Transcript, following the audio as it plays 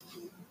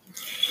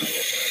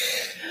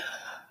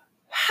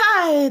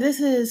Hey,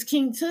 this is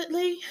King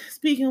Tutley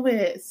speaking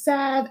with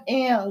Sav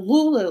and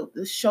Lulu.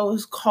 The show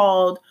is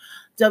called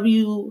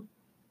WFO.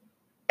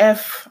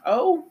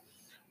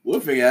 We'll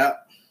figure out.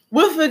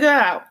 We'll figure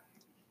out.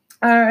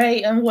 All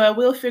right, and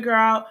we'll figure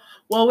out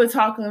what we're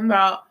talking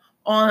about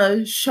on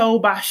a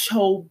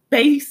show-by-show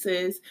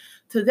basis.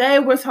 Today,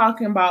 we're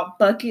talking about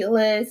bucket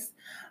list.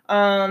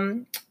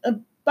 A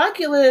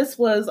bucket list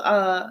was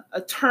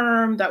a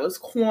term that was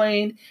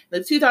coined in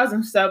the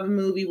 2007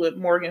 movie with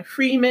Morgan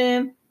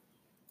Freeman.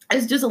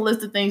 It's just a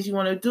list of things you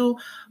want to do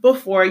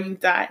before you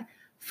die.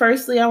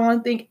 Firstly, I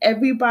want to thank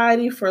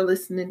everybody for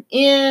listening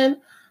in.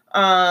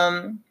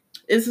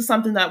 This is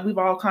something that we've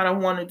all kind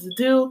of wanted to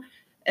do.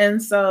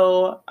 And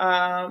so,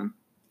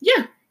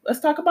 let's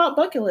talk about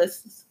bucket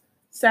lists.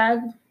 Sav,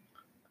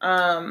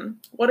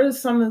 what are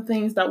some of the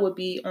things that would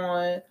be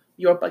on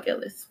your bucket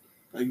list?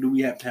 Like, do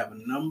we have to have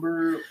a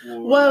number? Or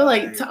well,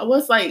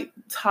 what's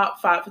top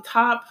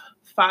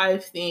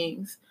five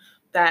things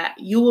that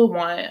you would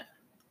want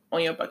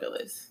on your bucket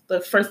list?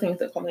 The first things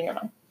that come to your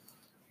mind.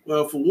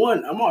 Well, for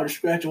one, I'm already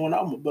scratching one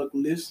off my bucket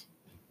list.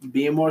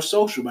 Being more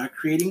social by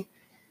creating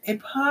a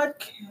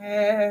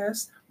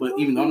podcast. But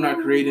even though I'm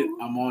not creative,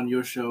 I'm on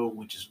your show,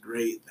 which is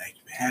great. Thank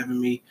you for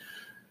having me.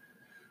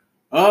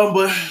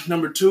 But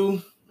number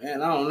two,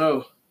 man, I don't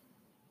know.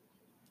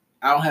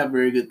 I don't have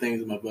very good things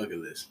on my bucket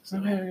list. So.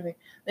 Okay,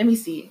 let me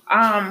see.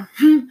 One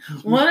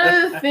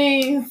of the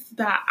things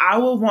that I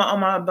would want on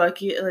my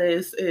bucket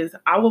list is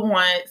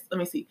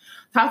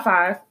top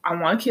 5. I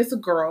want to kiss a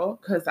girl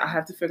because I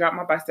have to figure out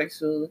my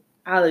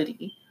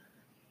bisexuality.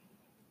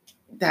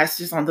 That's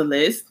just on the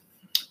list.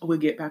 We'll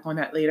get back on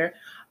that later.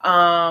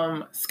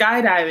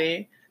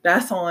 Skydiving,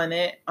 that's on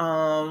it.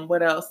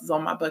 What else is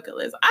on my bucket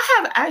list?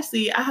 I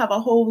have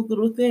a whole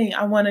little thing.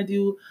 I want to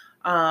do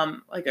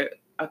like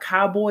a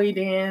cowboy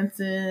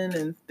dancing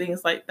and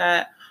things like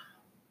that.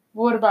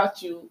 What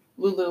about you,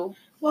 Lulu?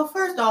 Well,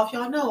 first off,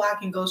 y'all know I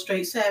can go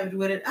straight savage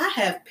with it. I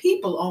have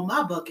people on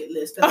my bucket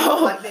list that I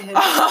like to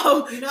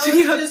have.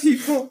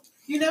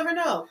 You never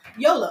know.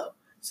 YOLO.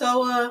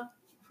 So,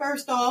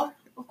 first off,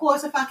 of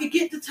course, if I could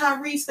get to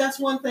Tyrese, that's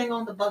one thing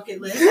on the bucket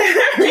list.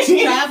 Just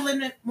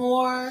traveling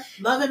more,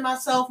 loving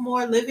myself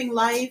more, living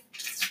life.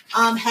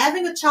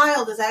 Having a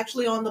child is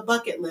actually on the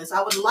bucket list.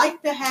 I would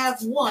like to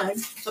have one.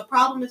 The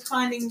problem is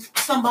finding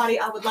somebody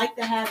I would like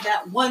to have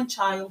that one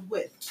child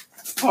with.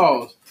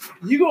 Pause.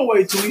 You gonna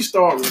wait till we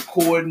start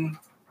recording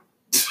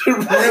to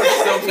rip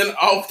something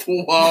off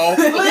the wall?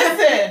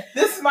 Listen,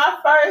 this is my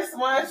first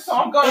one, so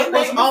I'm going to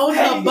make it. It was on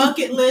her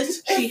bucket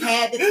list. She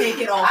had to take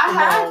it off the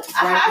wall.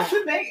 I have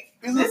to make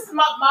this is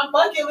my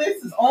bucket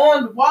list is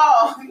on the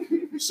wall.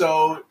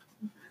 So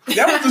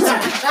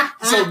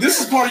so this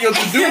is part of your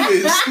to-do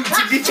list to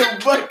get your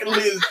bucket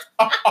list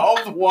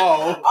off the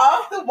wall.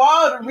 Off the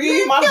wall to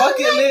read my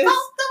bucket list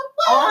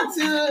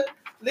onto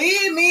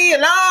leave me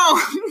alone.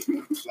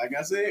 Like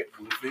I said,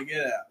 we'll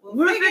figure it out.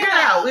 We'll figure it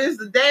out. It's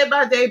a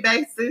day-by-day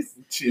basis.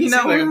 You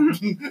know, like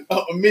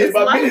a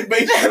minute-by-minute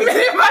basis.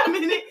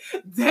 Minute-by-minute,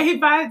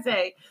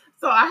 day-by-day.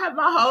 So I have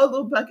my whole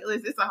little bucket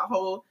list. It's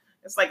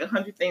like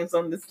 100 things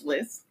on this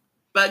list.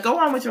 But go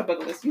on with your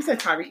bucket list. You said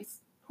Tyrese.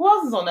 Who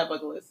else is on that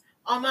bucket list?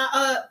 On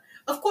my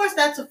of course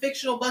that's a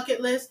fictional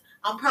bucket list.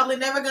 I'm probably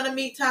never gonna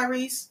meet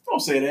Tyrese. Don't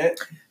say that.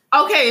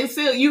 Okay,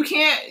 so you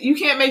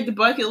can't make the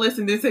bucket list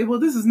and then say, well,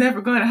 this is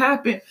never gonna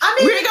happen. I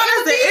mean, it's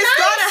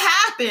gonna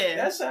happen.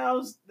 That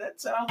sounds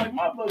like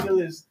my bucket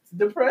list.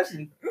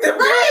 Depressing. Right.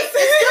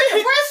 It's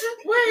depressing.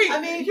 Wait, I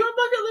mean, your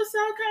bucket list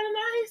sound kind of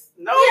nice.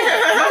 No,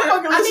 my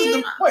bucket list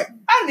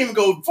I didn't even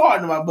go far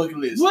into my bucket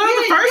list. Well,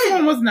 the first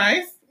one was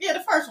nice. Yeah,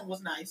 the first one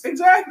was nice.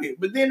 Exactly.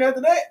 But then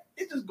after that,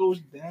 it just goes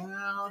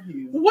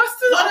downhill. What's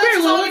the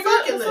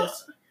bucket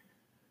list?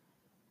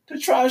 To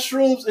try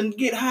shrooms and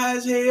get high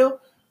as hell.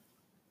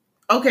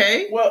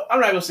 Okay. Well, I'm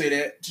not going to say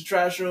that. To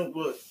try shrooms,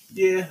 but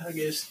yeah, I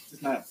guess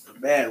it's not a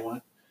bad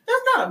one.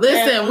 That's not a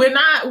bad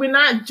one. We're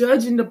not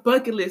judging the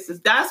bucket list.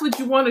 If that's what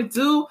you want to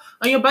do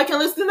on your bucket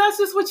list, then that's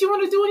just what you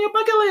want to do on your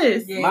bucket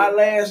list. Yeah. My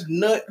last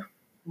nut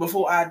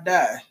before I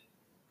die,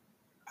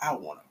 I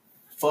want to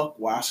fuck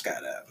while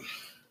skydiving.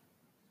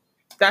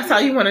 That's how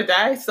you want to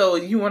die? So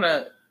you want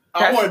to...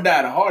 I want to die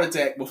of a heart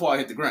attack before I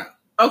hit the ground.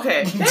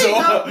 Okay. So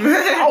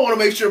I want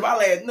to make sure my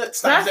last nut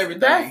stops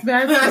everything.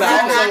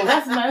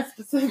 That's not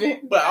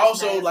specific. But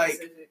also,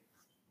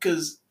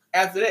 because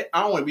after that,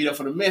 I don't want to be there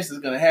for the mess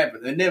that's going to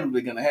happen.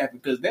 Inevitably going to happen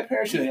because that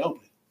parachute ain't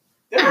open.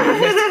 But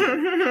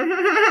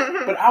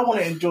I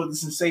want to enjoy the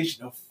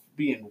sensation of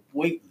being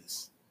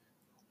weightless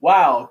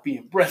while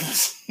being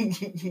breathless.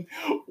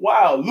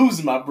 While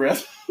losing my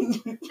breath.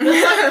 It's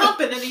like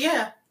pumping in the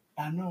air.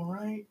 I know,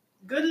 right?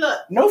 Good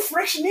luck. No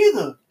friction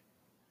either.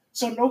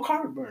 So no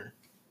carpet burn.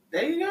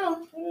 There you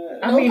go.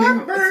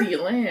 Until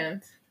you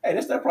land. Hey,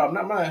 that's their problem,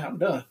 not mine. I'm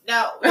done.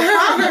 Now, the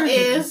problem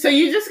is... So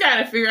you just got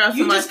to figure out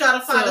somebody... You just got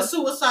to find a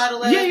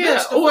suicidal ass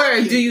bitch. Or are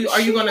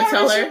you going to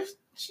tell her?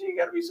 She ain't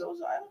got to be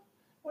suicidal.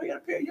 Well, you got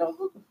to pay a young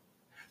hooker.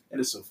 That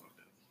is so fucked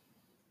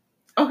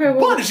up. Okay, well...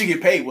 But if she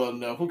get paid well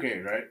enough, who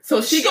cares, right?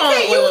 So she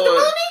can't use the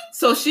money?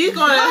 So she's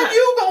gonna. How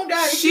you gonna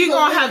die? She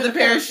gonna have the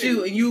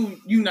parachute, and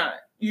you not.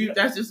 You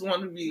that's just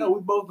want to be. No,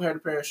 we both gonna have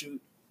the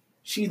parachute.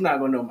 She's not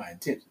gonna know my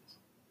intentions.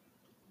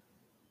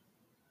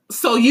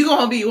 So you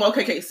gonna be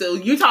okay. So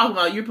you're talking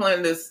about you're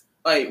playing this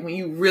like when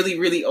you really,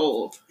 really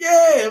old.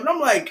 Yeah, and I'm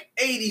like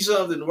 80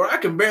 something where I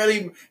can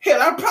barely.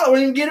 Hell, I probably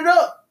wouldn't even get it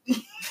up.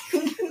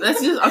 Let's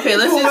just okay.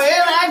 Let's just.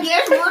 Well, I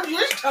guess we'll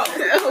just talk.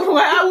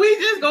 Well, we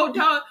just go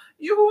talk.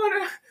 You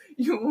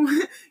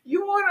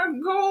wanna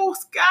go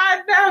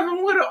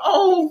skydiving with an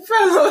old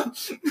fella?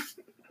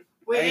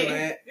 Hey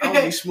man, I'm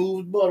gonna be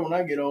smooth as butter when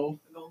I get old.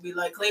 I'm gonna be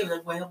like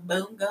Cleveland. Well,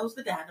 boom goes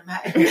the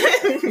dynamite.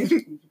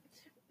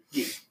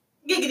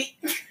 Giggity.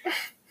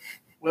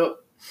 Well,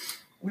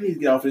 we need to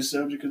get off this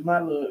subject because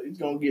it's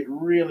gonna get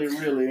really,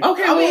 really.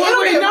 Okay, I mean,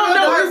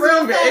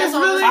 it's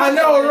really. I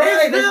know,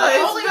 right?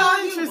 It's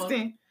really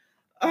interesting.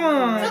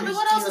 Tell me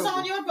what else is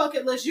on your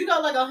bucket list. You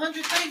got like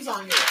 100 things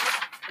on yours.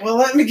 Well,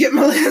 let me get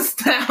my list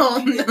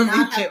down.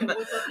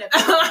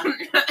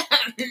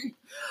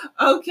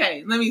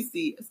 Okay, let me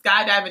see.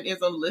 Skydiving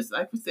is on the list,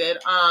 like we said.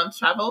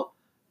 Travel,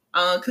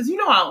 because I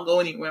don't go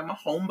anywhere. I'm a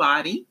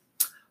homebody.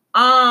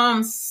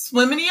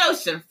 Swim in the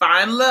ocean,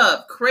 find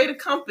love, create a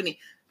company.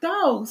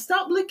 Dog,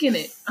 stop licking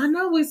it. I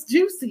know it's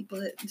juicy,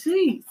 but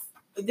jeez.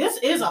 This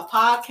is a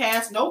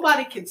podcast.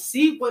 Nobody can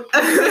see what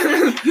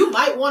you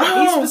might want to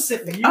be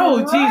specific. Oh,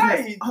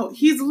 Jesus. Oh,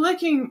 he's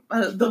licking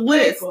the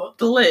list. Paper.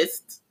 The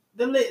list.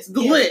 The list.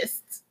 The yes.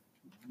 list.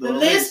 The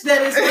list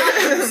that is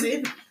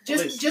not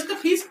just a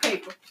piece of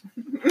paper.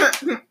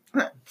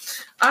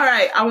 All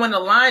right, I want to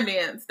line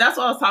dance. That's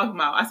what I was talking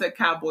about. I said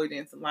cowboy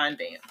dance and line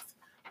dance.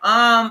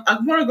 I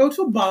want to go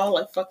to a ball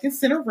like fucking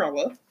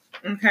Cinderella.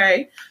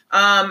 Okay.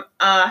 Have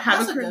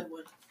That's a good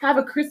one. Have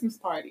a Christmas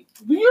party.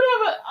 Do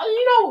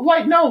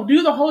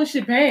the whole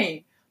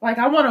shebang. Like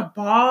I want a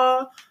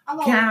ball,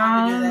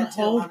 gown,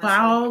 whole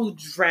ball,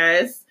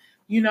 dress.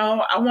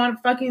 I want a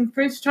fucking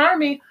Prince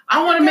Charming.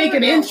 I want to make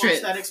an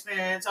entrance. That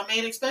experience. I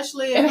mean,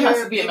 especially it if has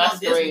you're to be a on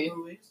Disney masquerade.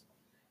 movies.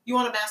 You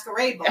want a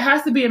masquerade ball. It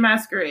has to be a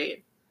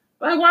masquerade.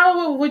 Like,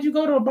 why would you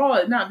go to a ball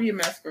and not be a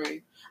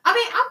masquerade? I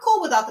mean, I'm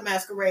cool without the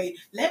masquerade.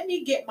 Let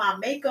me get my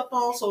makeup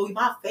on so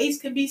my face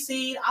can be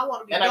seen. I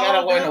want to be. And I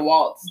gotta learn the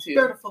waltz too.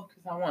 Beautiful.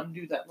 Because I want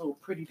to do that little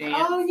pretty dance.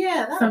 Oh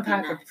yeah, some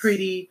type of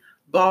pretty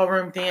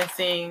ballroom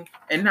dancing,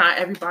 and not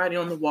everybody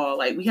on the wall.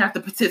 Like we have to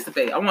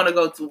participate. I want to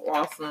go to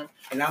awesome.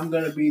 And I'm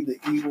gonna be the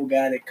evil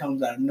guy that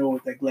comes out of nowhere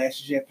with that glass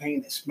of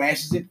champagne that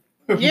smashes it.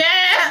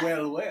 Yeah.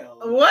 Well.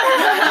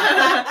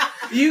 What?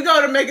 You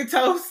go to make a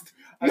toast.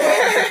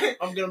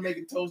 I'm gonna make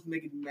a toast,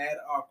 make it mad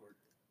awkward.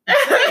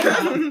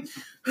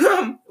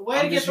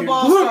 Way to get the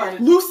ball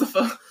started.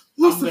 Lucifer.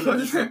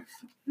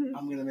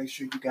 I'm gonna make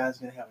sure you guys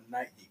are gonna have a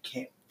night you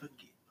can't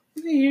forget.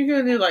 You're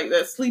gonna do like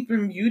that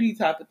Sleeping Beauty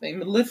type of thing.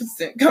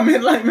 Maleficent. Come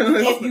in like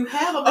Maleficent. If you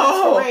have a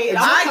masquerade,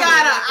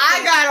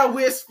 I got a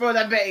wish for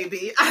the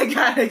baby. I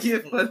got a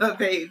gift for the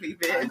baby,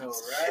 bitch. I know,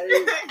 right?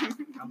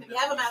 If you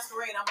have a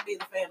masquerade, I'm gonna be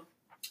the Phantom.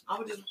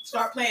 I'm gonna just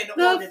start playing the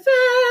organ. organ.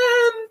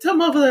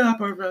 Phantom of the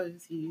Opera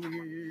is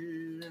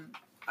here.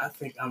 I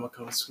think I'm gonna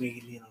come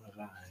swinging in on the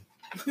line.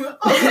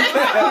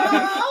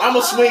 I'm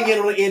gonna swing in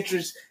on the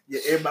entrance.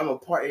 Yeah, I'm gonna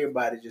part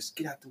everybody. Just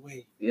get out the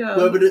way. Yeah.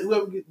 Whoever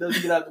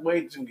doesn't get out the way,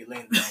 it's gonna get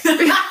landed on.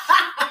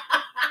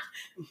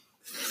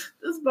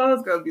 This ball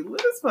is gonna be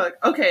lit as fuck.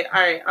 Okay,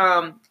 all right.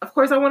 Of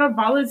course, I want to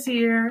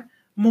volunteer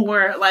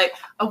more. Like,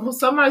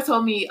 somebody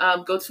told me,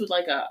 go to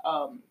like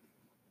a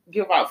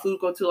give out food.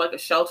 Go to like a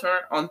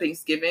shelter on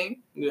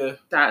Thanksgiving. Yeah,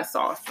 that's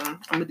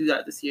awesome. I'm gonna do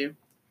that this year.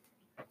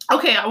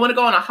 Okay, I want to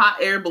go on a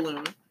hot air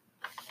balloon.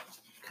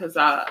 Because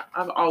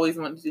I've always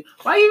wanted to do.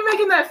 Why are you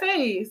making that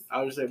face? I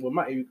was just saying, well,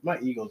 my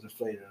ego's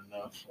inflated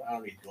enough. I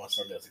don't need to go on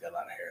something else that got a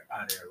lot of hair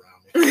out there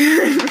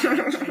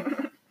around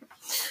me.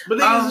 But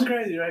this is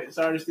crazy, right?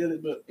 Sorry to steal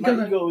it, but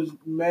my ego is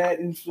mad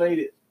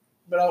inflated.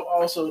 But I'm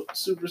also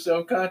super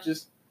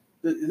self-conscious.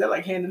 Is that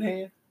like hand in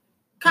hand?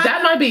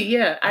 That might be,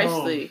 yeah,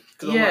 actually.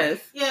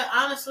 Yes. Like, yeah,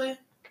 honestly.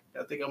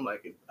 I think I'm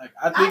like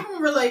I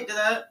can relate to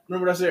that.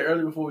 Remember what I said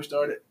earlier before we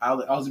started? I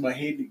was in my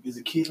head as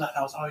a kid. Like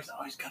I was always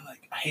kind of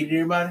like I hated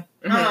everybody.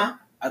 Uh-huh.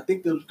 I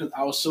think that was because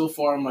I was so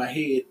far in my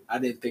head, I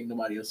didn't think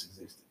nobody else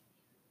existed.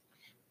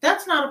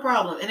 That's not a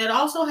problem, and it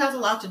also has a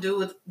lot to do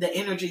with the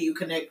energy you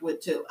connect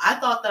with too. I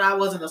thought that I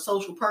wasn't a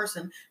social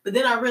person, but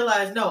then I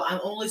realized no, I'm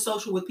only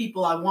social with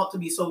people I want to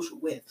be social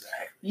with.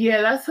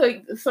 Yeah, that's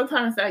like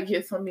sometimes that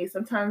gets on me.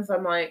 Sometimes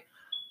I'm like,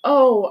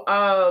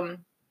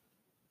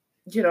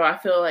 I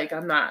feel like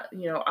I'm not,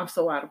 I'm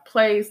so out of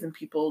place and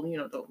people,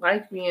 don't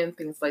like me and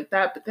things like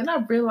that. But then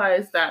I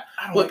realized that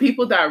with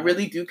people that I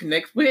really do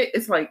connect with,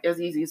 it's like as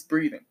easy as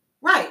breathing.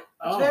 Right.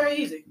 It's very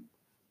easy.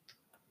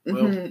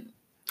 Well,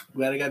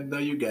 glad I got to know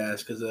you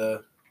guys because I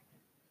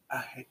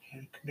had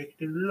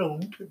connected a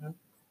long time.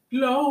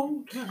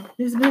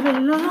 It's been a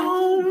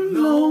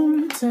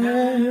long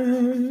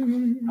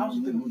time. I was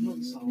thinking of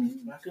another song,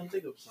 but I couldn't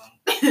think of a song.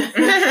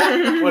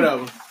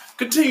 Whatever.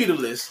 Continue the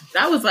list.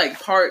 That was like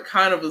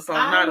kind of a song.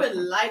 I would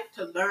like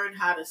to learn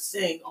how to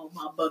sing on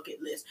my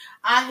bucket list.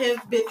 I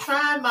have been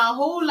trying my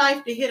whole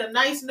life to hit a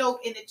nice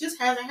note, and it just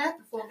hasn't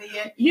happened for me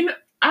yet. You know,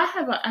 I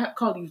have an app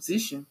called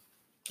Musician.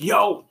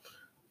 Yo,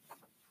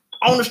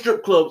 on the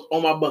strip clubs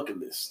on my bucket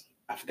list.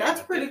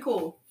 That's pretty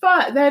cool.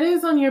 But that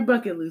is on your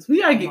bucket list.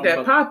 We gotta get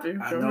that popping.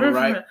 I know,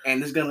 right?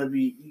 And it's gonna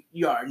be.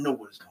 You already know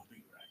what it's gonna be,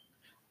 right?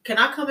 Can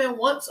I come in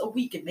once a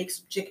week and make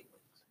some chicken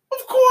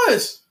wings? Of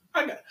course.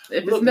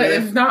 If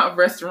it's not a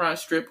restaurant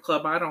strip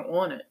club, I don't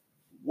want it.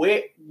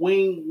 Wet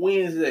Wing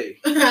Wednesday.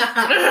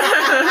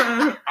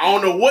 I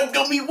don't know what's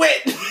gonna be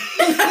wet. The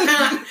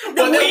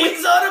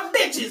wings are the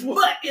bitches,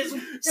 but it's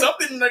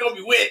something that's gonna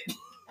be wet.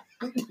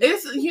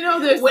 It's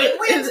there's wet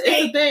it's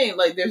a thing.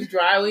 Like there's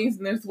dry wings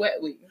and there's wet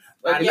wings.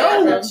 Like, I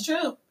know that's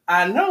true.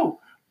 I know.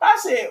 I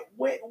said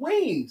wet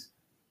wings.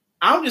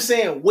 I'm just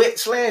saying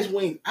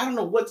wet/wings. I don't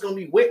know what's gonna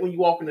be wet when you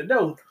walk in the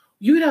door.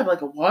 You could have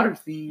like a water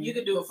theme. You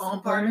could do a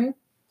foam party.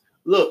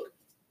 Look,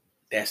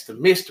 that's the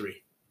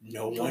mystery.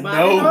 No one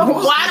Nobody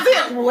knows. Why is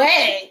it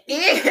wet?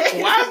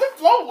 Why is the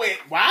floor wet?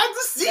 Why is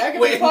the seat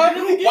wet?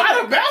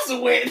 Why the bouncer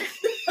wet?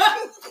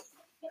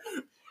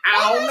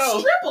 I don't know.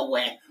 Stripper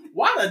wet.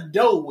 Why the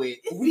dough wet?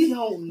 We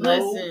don't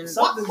know.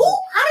 Listen, how did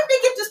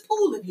they get this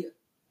pool in here?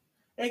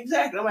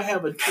 Exactly. I'm gonna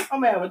have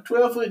a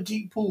 12-foot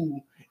deep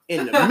pool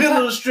in the middle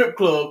of the strip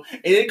club,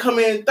 and it come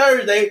in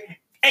Thursday,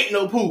 ain't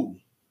no pool.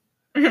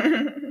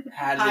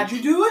 How'd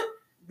you do it?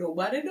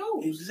 Nobody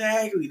knows.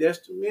 Exactly.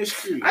 That's the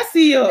mystery. I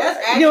see you. That's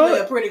actually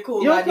a pretty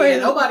cool idea.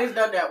 Nobody's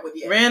done that with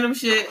yet. Random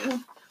shit.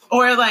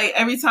 Or like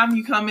every time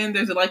you come in,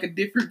 there's like a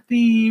different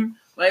theme.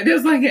 Like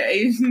there's like an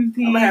Asian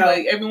theme.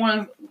 Like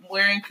everyone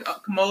wearing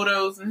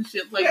kimonos and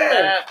shit like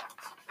that.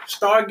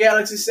 Star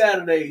Galaxy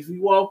Saturdays. We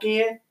walk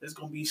in, there's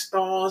gonna be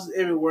stars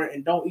everywhere,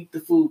 and don't eat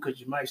the food because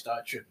you might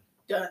start tripping.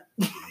 Done.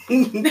 No,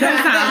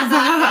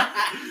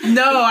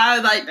 I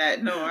like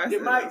that. No,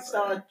 you might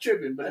start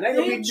tripping, but it ain't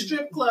gonna be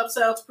strip club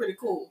sounds pretty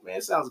cool. Man,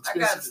 it sounds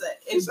expensive. I gotta say,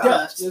 it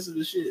does. Expensive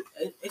as shit.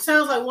 It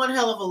sounds like one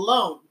hell of a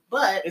loan,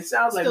 but it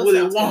sounds like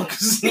Willy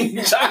Wonka's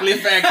chocolate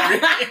factory.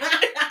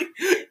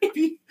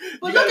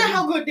 But look at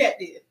how good that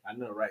did. I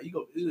know, right? You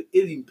go,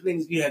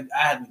 things you had. I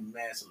had to be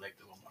mad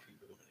selective on my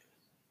people.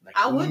 Like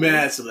I would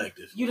mad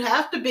selective. You'd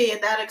have to be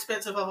at that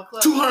expensive of a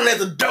club. $200 at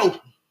the dope.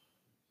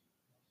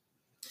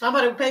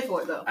 Somebody would pay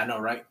for it though. I know,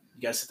 right?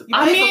 You gotta set the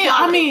price.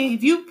 I mean,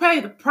 if you pay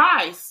the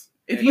price,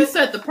 if you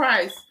set the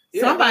price,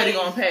 somebody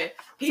gonna pay.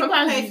 People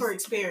pay for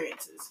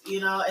experiences. You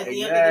know, at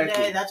the end of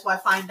the day, that's why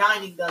fine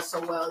dining does so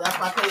well. That's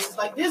why places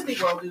like Disney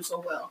World do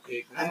so well.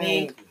 Exactly. I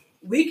mean,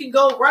 we can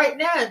go right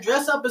now and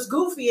dress up as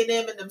Goofy and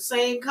them in them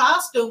same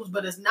costumes,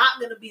 but it's not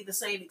going to be the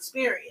same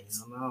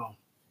experience. I don't know.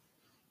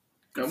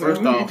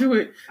 First off,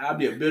 I'll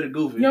be a bit of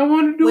Goofy. Y'all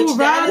want to do a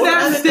ride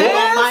downstairs?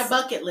 On my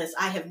bucket list.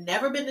 I have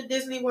never been to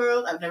Disney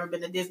World. I've never been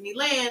to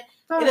Disneyland.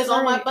 It is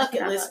on my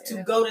bucket list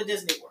to go to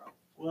Disney World.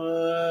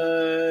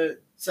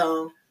 What?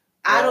 So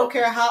I don't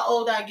care how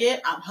old I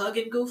get. I'm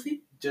hugging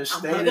Goofy. Just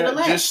stay there.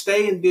 Just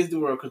stay in Disney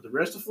World because the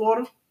rest of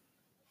Florida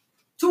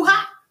too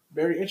hot.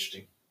 Very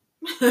interesting.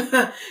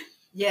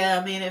 Yeah,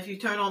 I mean, if you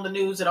turn on the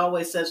news, it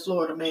always says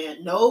Florida,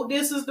 man. No,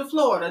 this is the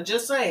Florida.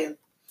 Just saying.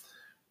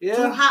 Yeah.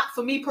 Too hot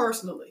for me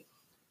personally.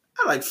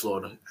 I like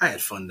Florida. I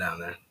had fun down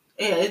there.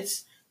 Yeah,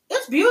 it's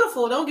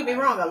beautiful. Don't get me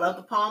wrong. I love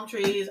the palm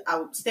trees.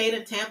 I stayed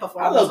in Tampa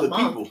for almost a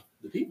month. People.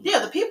 The people. Yeah,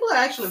 the people are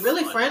actually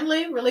really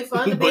friendly, really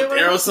fun to be around. But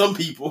there are some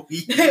people.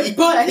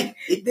 But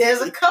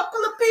there's a couple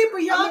of people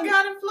y'all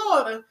got in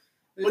Florida.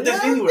 But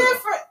that's anywhere.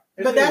 Different.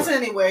 But that's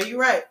anywhere. You're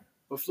right.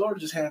 But Florida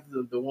just has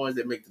the ones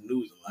that make the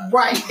news a lot.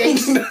 Right. They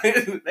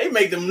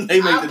make them.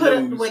 They make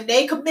the news. When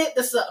they commit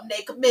to something,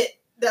 they commit.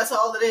 That's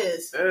all it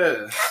is.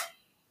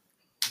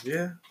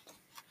 Yeah.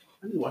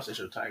 I need to watch that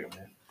show, Tiger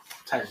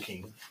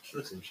King.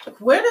 Listen.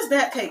 Where does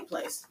that take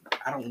place?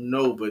 I don't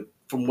know, but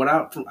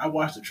I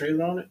watched the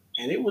trailer on it,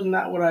 and it was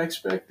not what I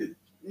expected.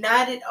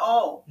 Not at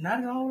all.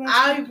 Not at all.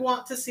 I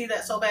want to see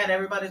that so bad.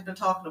 Everybody's been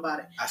talking about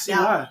it. I see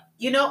why.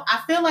 You know,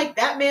 I feel like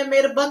that man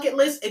made a bucket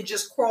list and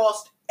just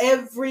crossed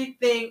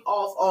everything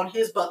off on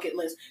his bucket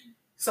list.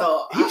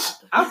 So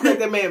I think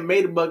that man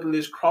made a bucket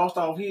list, crossed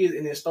off his,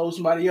 and then stole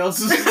somebody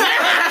else's. And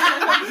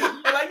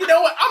like, you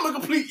know what? I'm gonna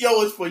complete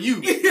yours for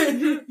you.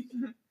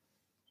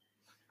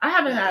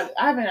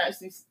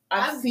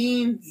 I've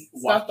seen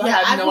stuff, but I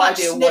have no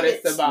idea what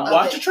it's about.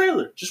 Watch the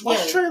trailer. Just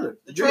watch the trailer.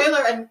 The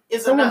trailer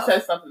is someone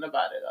said something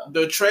about it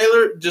though. The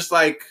trailer, just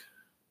like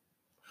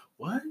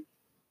what?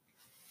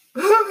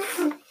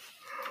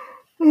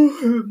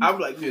 I'm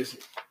like this.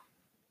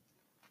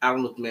 I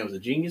don't know if the man was a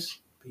genius,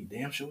 but he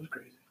damn sure was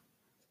crazy.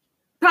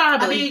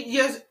 Probably. I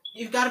mean,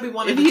 you've got to be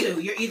one of the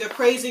two. You're either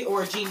crazy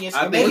or a genius.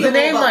 Was the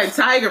name like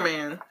Tiger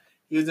Man?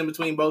 He was in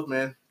between both,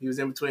 man. He was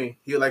in between.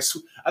 He was like,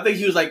 I think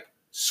he was like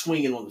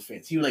swinging on the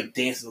fence. He was like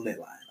dancing on that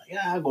line. Like,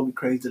 yeah, I'm gonna be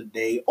crazy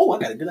today. Oh, I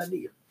got a good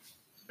idea.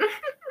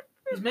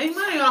 He's making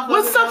money off of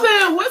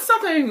it. What's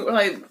something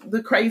like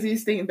the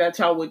craziest thing that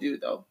y'all would do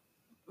though?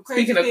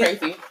 Speaking of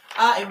crazy,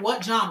 in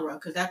what genre?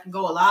 Because that can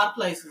go a lot of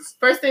places.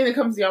 First thing that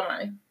comes to your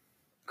mind.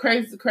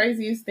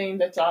 craziest thing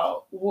that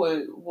y'all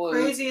would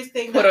craziest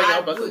thing put that on I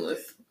your bucket would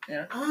list? do.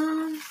 Yeah.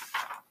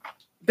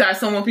 That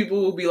someone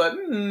people will be like,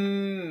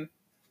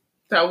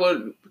 that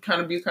would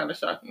kind of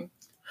shocking.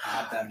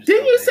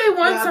 Didn't you say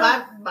one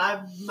time?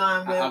 My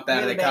mind went I'm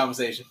out of the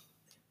conversation.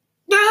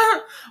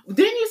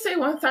 Didn't you say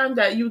one time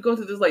that you would go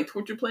to this like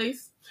torture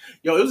place?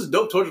 Yo, it was a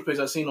dope torture place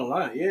I seen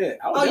online. Yeah.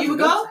 You would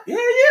go? Yeah.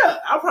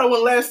 I probably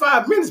wouldn't last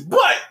 5 minutes,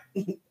 but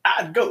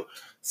I'd go.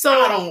 So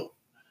I don't.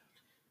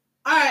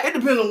 All right. It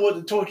depends on what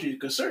the torture is,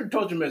 because certain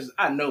torture methods,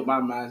 I know my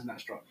mind's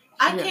not strong enough.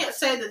 I can't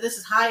say that this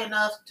is high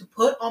enough to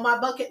put on my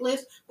bucket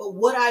list, but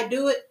would I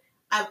do it?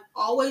 I've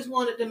always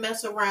wanted to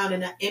mess around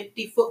in an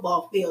empty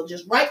football field,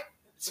 just right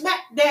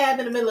smack dab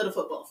in the middle of the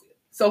football field.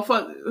 So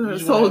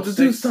to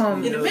do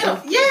some in the middle.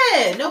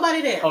 Yeah,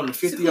 nobody there. On the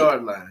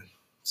 50-yard line.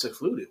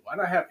 Secluded. Why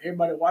not have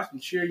everybody watching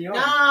cheer you on?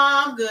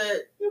 Nah, I'm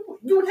good.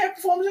 You would have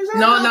performance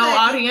anxiety? No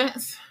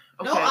audience.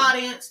 Okay. No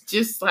audience. You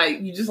just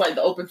like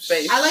the open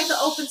space. I like the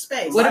open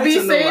space. Would it be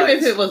the same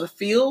if it was a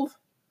field?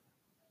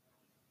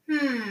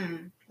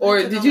 Or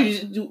is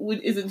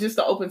it just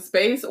the open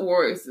space,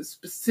 or is it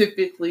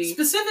specifically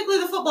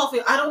the football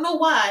field? I don't know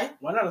why.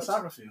 Why not a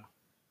soccer field?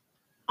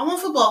 I want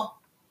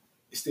football.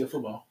 It's still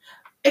football.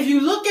 If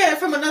you look at it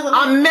from another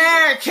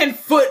American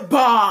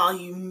football,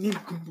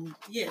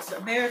 yes,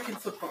 American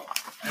football.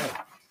 Hey,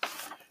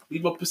 be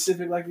more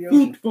Pacific like the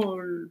ocean.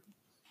 Football.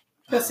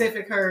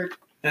 Pacific herd.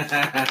 That's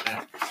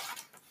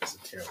a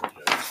terrible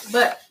joke.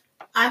 But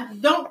I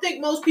don't think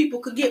most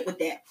people could get with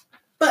that.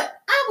 But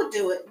I would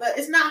do it. But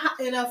it's not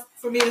high enough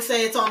for me to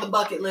say it's on the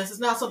bucket list. It's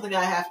not something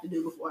I have to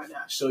do before I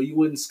die. So you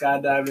wouldn't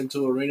skydive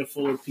into an arena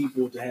full of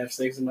people to have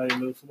sex in somebody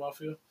in the football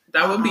field?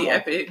 That would be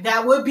epic.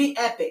 That would be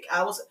epic.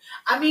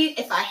 I mean,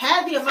 if I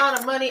had the amount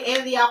of money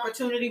and the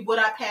opportunity, would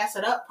I pass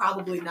it up?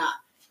 Probably not.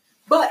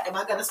 But am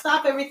I going to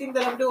stop everything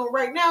that I'm doing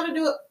right now to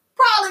do it?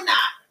 Probably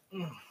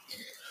not.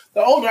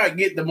 The older I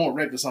get, the more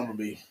reckless I'm going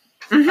to be.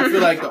 I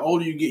feel like the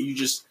older you get, you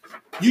just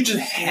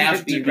have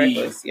to be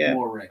reckless,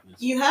 more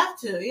reckless. You have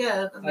to,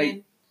 yeah. I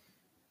mean,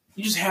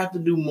 you just have to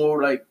do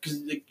more,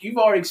 because you've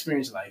already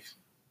experienced life.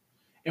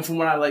 And from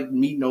when I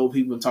meeting old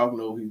people and talking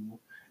to old people,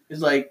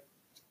 it's like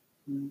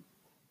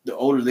the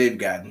older they've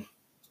gotten,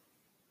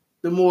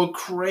 the more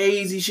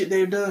crazy shit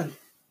they've done.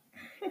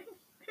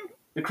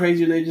 The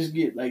crazier they just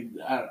get.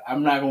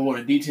 I'm not going to go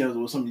into details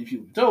of what some of these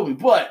people told me,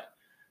 but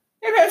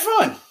they've had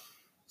fun.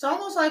 It's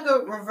almost like a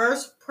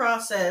reverse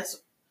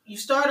process. You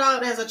start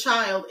out as a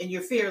child and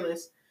you're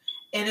fearless.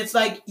 And it's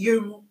like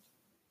you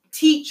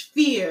teach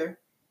fear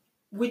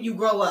when you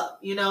grow up.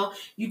 You know,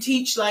 you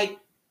teach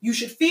you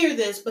should fear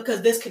this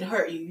because this can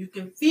hurt you. You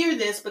can fear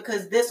this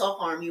because this will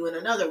harm you in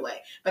another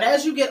way. But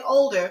as you get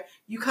older,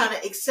 you kind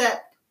of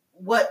accept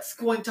what's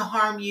going to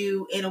harm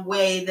you in a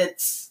way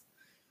that's,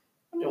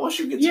 once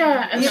you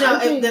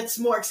get that's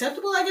more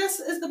acceptable, I guess,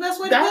 is the best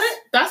way to put it.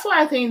 That's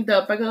why I think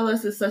the bucket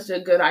list is such a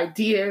good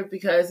idea,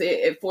 because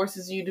it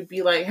forces you to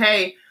be like,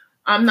 hey,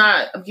 I'm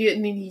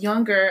getting any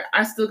younger.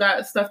 I still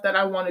got stuff that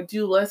I want to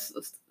do.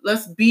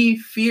 Let's be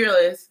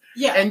fearless.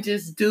 Yeah. And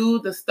just do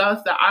the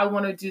stuff that I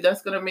want to do.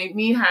 That's going to make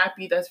me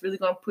happy. That's really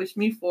going to push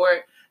me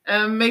forward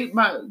and bring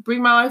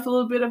my life a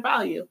little bit of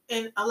value.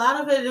 And a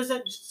lot of it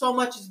isn't so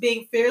much as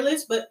being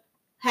fearless, but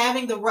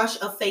having the rush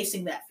of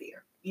facing that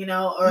fear,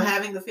 or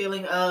having the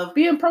feeling of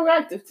being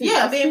proactive too.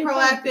 Yeah, being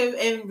proactive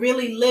and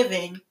really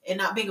living and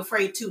not being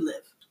afraid to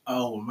live.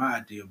 Oh, my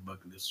idea of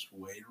bucket list is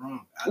way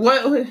wrong.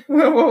 What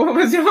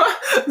was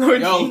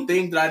your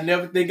thing that I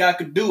never think I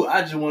could do?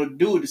 I just want to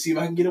do it to see if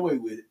I can get away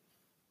with it.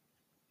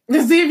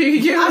 Let's see if you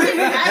can get away with it.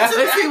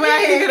 Let's see what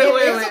I can get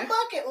away with. It's a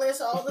bucket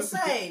list all the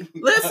same.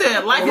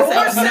 Listen, like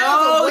I said,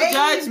 no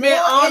judgment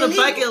on the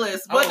bucket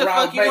list. What the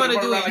fuck you want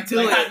to do? You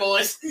do it.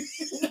 Boys.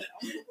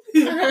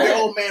 The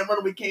old man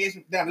running with cans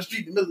down the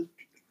street in the middle.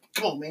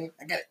 Come on, man.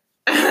 I got it.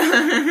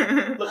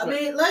 I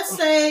mean, let's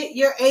say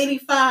you're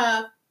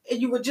 85 and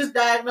you were just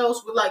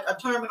diagnosed with a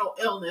terminal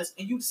illness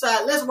and you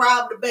decide, let's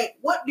rob the bank.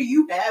 What do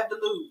you have to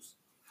lose?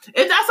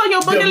 If that's on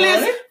your bucket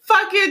list,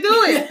 fucking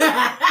do it.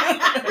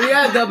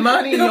 Yeah, the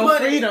money and your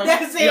freedom.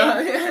 That's it.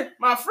 Yeah.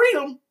 My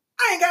freedom?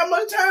 I ain't got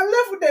much time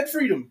left with that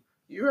freedom.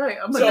 You're right.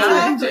 I'm gonna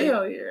die in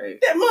jail. You're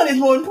right. That money's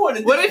more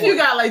important. What if you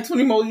got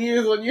 20 more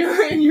years on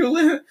you and you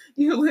live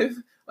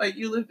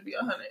to be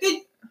 100?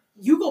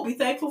 You gonna be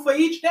thankful for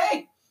each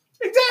day.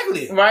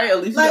 Exactly. Right,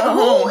 at least you're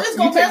home. It's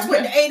gonna mess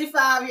with the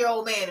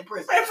 85-year-old man in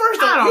prison. Man, first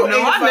I don't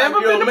know. I've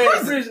never been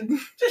to prison.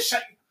 Just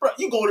shut, bro.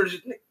 You go to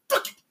this.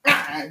 Fuck you.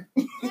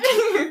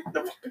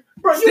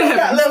 Bro, you ain't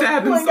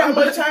got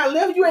much time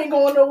left. You ain't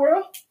going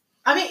nowhere.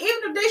 I mean,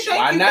 even if they shake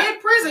you in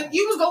prison,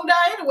 you was gonna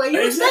die anyway.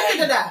 You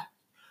expected to die.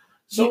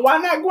 So why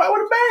not go out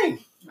with a bang?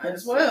 Might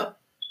as well.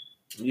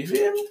 You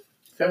feel me?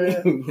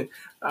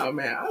 Oh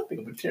man, I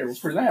think I'm a terrible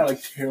person. I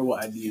have terrible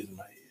ideas in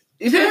my head.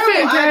 It's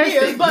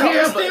fantastic, but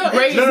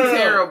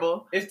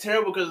terrible. It's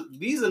terrible because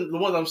these are the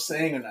ones I'm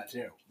saying are not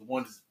terrible. The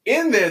ones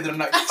in there that I'm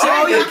not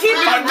saying you keep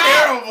it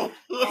terrible.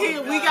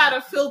 We got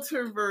a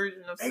filter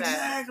version of that.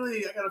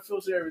 Exactly. I got to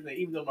filter everything,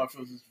 even though my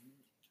filter's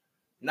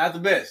not the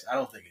best. I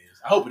don't think it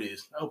is. I hope it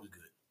is. I hope it's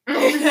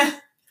good.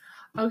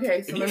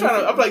 Okay, so if you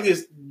trying to, I'm like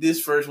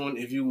this first one.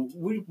 If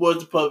we was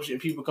to publish and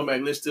people come back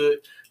and listen to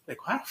it, like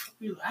how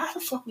the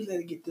fuck we let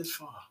it get this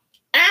far?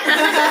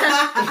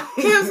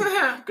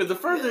 Because the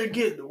further it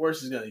get, the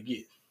worse it's gonna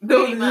get.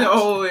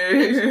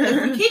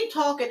 If we keep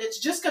talking, it's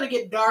just gonna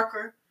get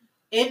darker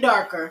and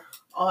darker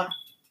on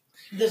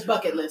this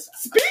bucket list.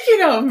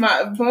 Speaking of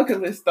my bucket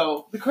list,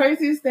 though, the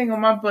craziest thing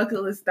on my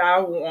bucket list that I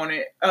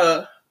wanted,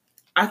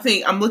 I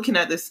think I'm looking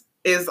at this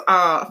is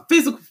a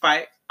physical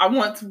fight. I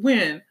want to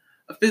win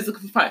a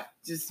physical fight.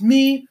 Just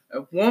me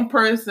and one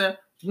person,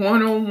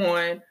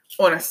 one-on-one,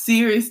 on a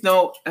serious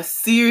note, a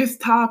serious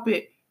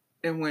topic,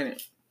 and win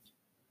it.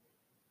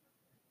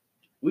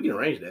 We can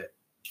arrange that.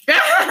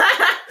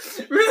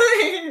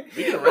 Really?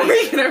 We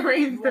can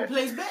arrange that.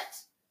 Place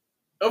bets?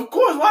 Of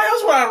course. Why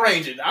else would I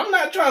arrange it? I'm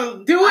not trying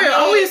to do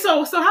it.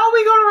 So how are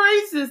we gonna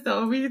arrange this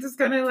though? We just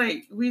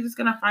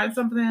gonna find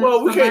something.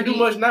 Well, we can't do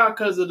much now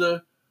because of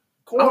the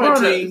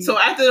quarantine. So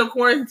after the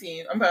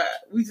quarantine,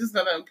 we just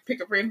gonna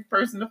pick a random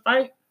person to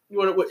fight.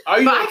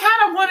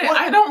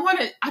 I don't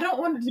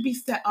want it to be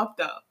set up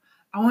though.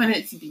 I want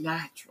it to be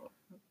natural.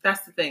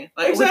 That's the thing.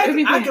 Like,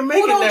 exactly. I can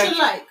make it natural.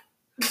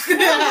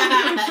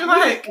 You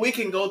like? we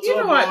can go to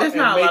a bar. There's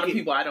not a lot of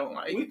people I don't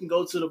like. We can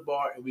go to the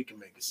bar and we can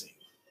make a scene.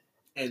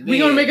 And we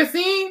gonna make a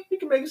scene? We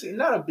can make a scene.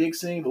 Not a big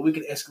scene, but we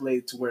can escalate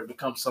it to where it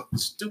becomes something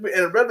stupid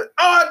and irrelevant.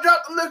 Oh, I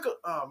dropped the liquor.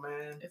 Oh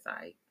man. It's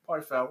alright.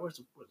 Party foul. Where's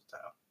the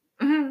towel?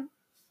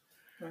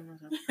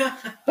 Mm-hmm.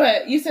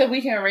 But you said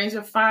we can arrange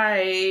a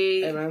fight.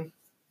 Hey man.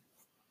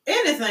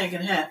 Anything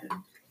can happen.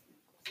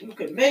 You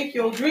can make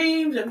your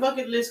dreams and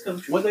bucket list come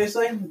true. What they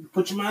say?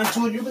 Put your mind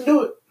to it, you can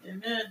do it.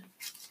 Amen.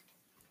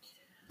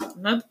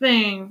 Another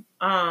thing,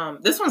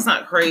 this one's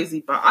not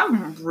crazy, but I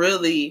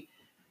really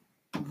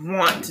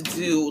want to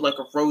do like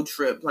a road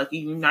trip, like a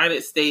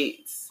United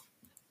States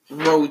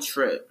road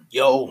trip.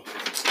 Yo,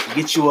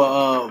 get you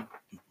a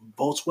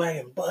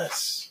Volkswagen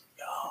bus.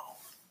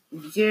 Yo.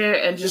 Yeah,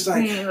 and just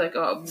me, like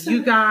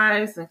you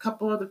guys and a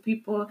couple other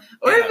people,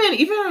 or even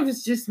if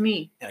it's just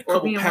me, and a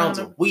couple pounds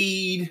of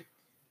weed.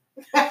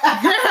 And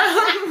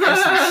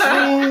some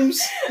shrooms.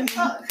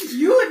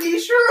 You and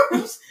these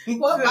shrooms.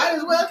 Well, might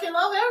as well kill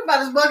off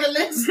everybody's bucket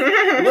list.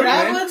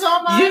 Traveling's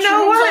on mine. You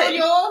know what? On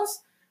yours.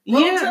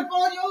 Road trip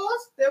on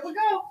yours. There we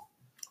go.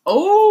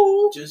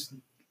 Oh, just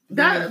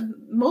that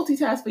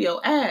multitask for your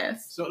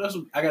ass. So that's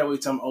what I gotta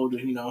wait till I'm older.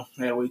 You know,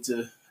 I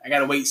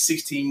gotta wait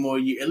 16 more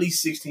years, at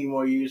least 16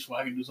 more years, before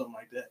I can do something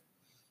like that.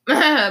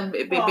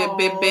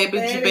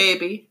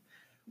 baby.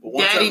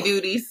 Daddy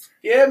duties.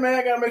 Yeah, man,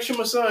 I gotta make sure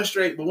my son's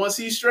straight. But once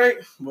he's straight,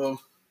 well,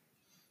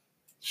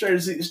 straight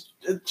as he's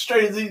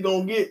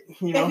gonna get.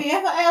 You know, if he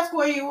ever asks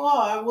where you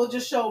are, we'll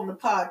just show him the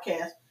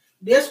podcast.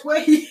 This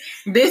what he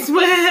doing?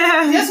 Living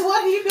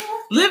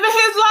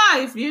his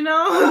life, you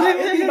know.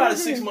 It'll be about a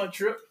 6-month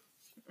trip.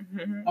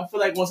 Mm-hmm. I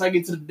feel like once I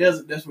get to the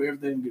desert, that's where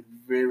everything gets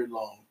very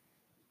long.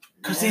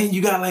 Cause then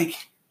you got like,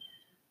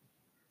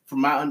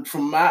 from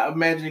my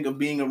imagining of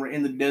being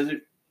in the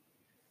desert,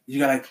 you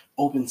got like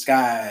open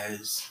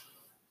skies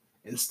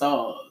and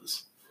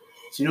stars.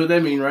 So you know what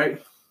that mean,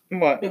 right?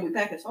 What? Did we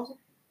pack it salsa?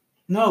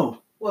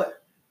 No.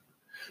 What?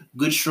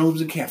 Good shrooms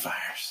and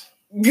campfires.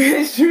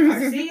 Good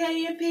shrooms.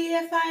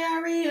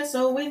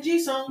 CAMPFIRESONG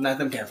song. Not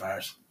them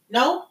campfires.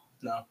 No.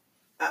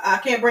 I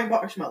can't bring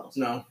marshmallows.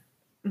 No.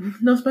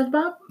 No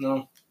SpongeBob?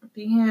 No.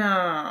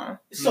 Damn.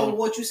 So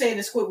what you saying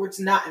is Squidward's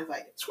not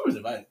invited? Squidward's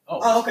invited.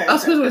 Oh, okay. Oh,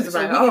 Squidward's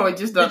invited.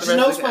 Just not the rest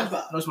no of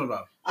SpongeBob. No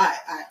SpongeBob.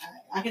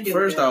 I can do it.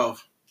 First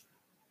off,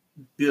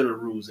 bitter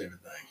rules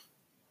everything.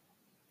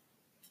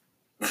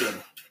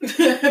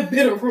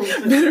 Bitter rules.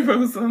 Bitter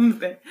rules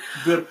something.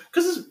 Bitter,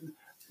 because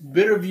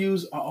bitter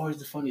views are always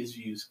the funniest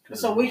views.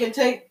 So we can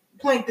take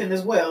Plankton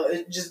as well.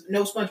 It's just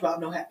no SpongeBob,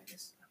 no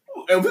happiness.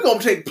 And we're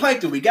gonna take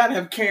Plankton. We gotta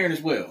have Karen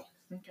as well.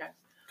 Okay.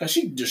 Cause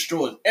she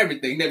destroys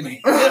everything that man.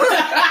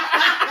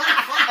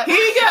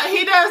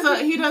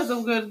 he does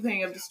a good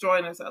thing of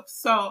destroying himself.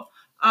 So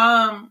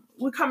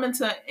we're coming to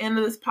the end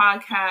of this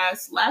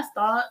podcast. Last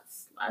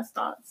thoughts.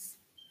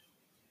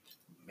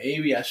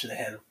 Maybe I should have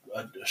had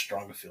a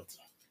stronger filter.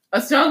 A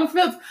stronger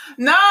filter?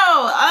 No,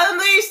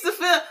 unleash the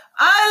filter.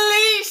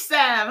 Unleash,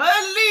 Sam.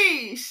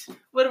 Unleash.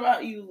 What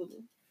about you,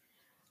 Lulu?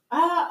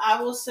 I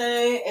will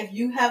say, if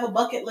you have a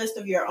bucket list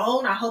of your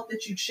own, I hope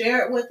that you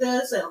share it with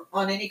us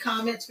on any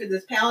comments for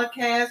this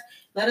podcast.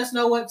 Let us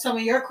know what some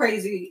of your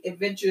crazy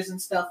adventures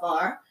and stuff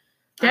are.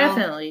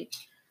 Definitely.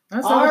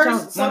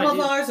 Some of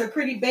ours are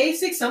pretty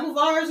basic. Some of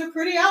ours are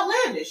pretty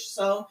outlandish.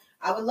 So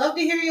I would love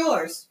to hear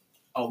yours.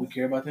 Oh, we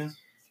care about them?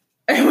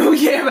 We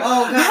care about.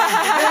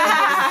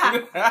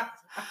 Oh, God.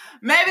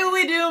 Maybe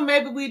we do.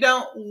 Maybe we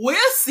don't.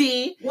 We'll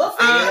see. We'll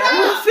figure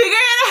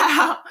it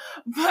out.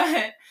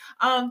 But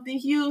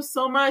thank you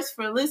so much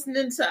for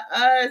listening to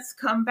us.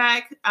 Come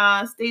back.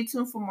 Stay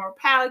tuned for more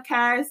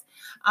podcasts.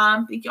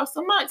 Thank y'all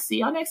so much. See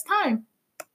y'all next time.